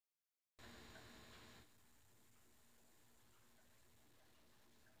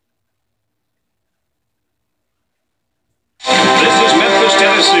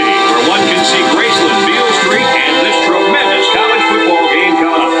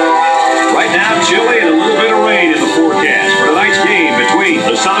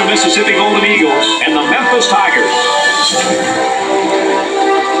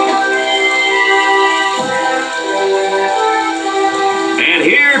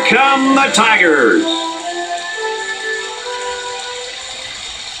come the Tigers.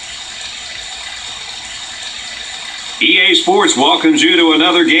 EA Sports welcomes you to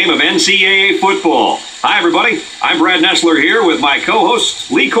another game of NCAA football. Hi, everybody. I'm Brad Nessler here with my co-hosts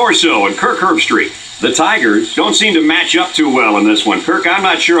Lee Corso and Kirk Herbstreit. The Tigers don't seem to match up too well in this one. Kirk, I'm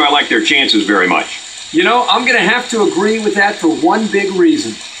not sure I like their chances very much. You know, I'm going to have to agree with that for one big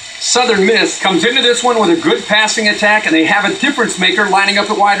reason. Southern Miss comes into this one with a good passing attack, and they have a difference maker lining up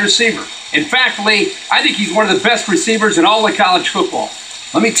at wide receiver. In fact, Lee, I think he's one of the best receivers in all of college football.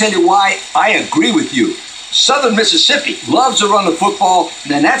 Let me tell you why I agree with you. Southern Mississippi loves to run the football,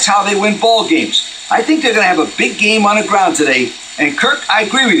 and that's how they win ball games. I think they're going to have a big game on the ground today. And Kirk, I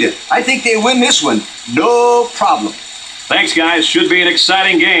agree with you. I think they win this one. No problem. Thanks, guys. Should be an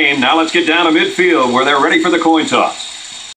exciting game. Now let's get down to midfield where they're ready for the coin toss.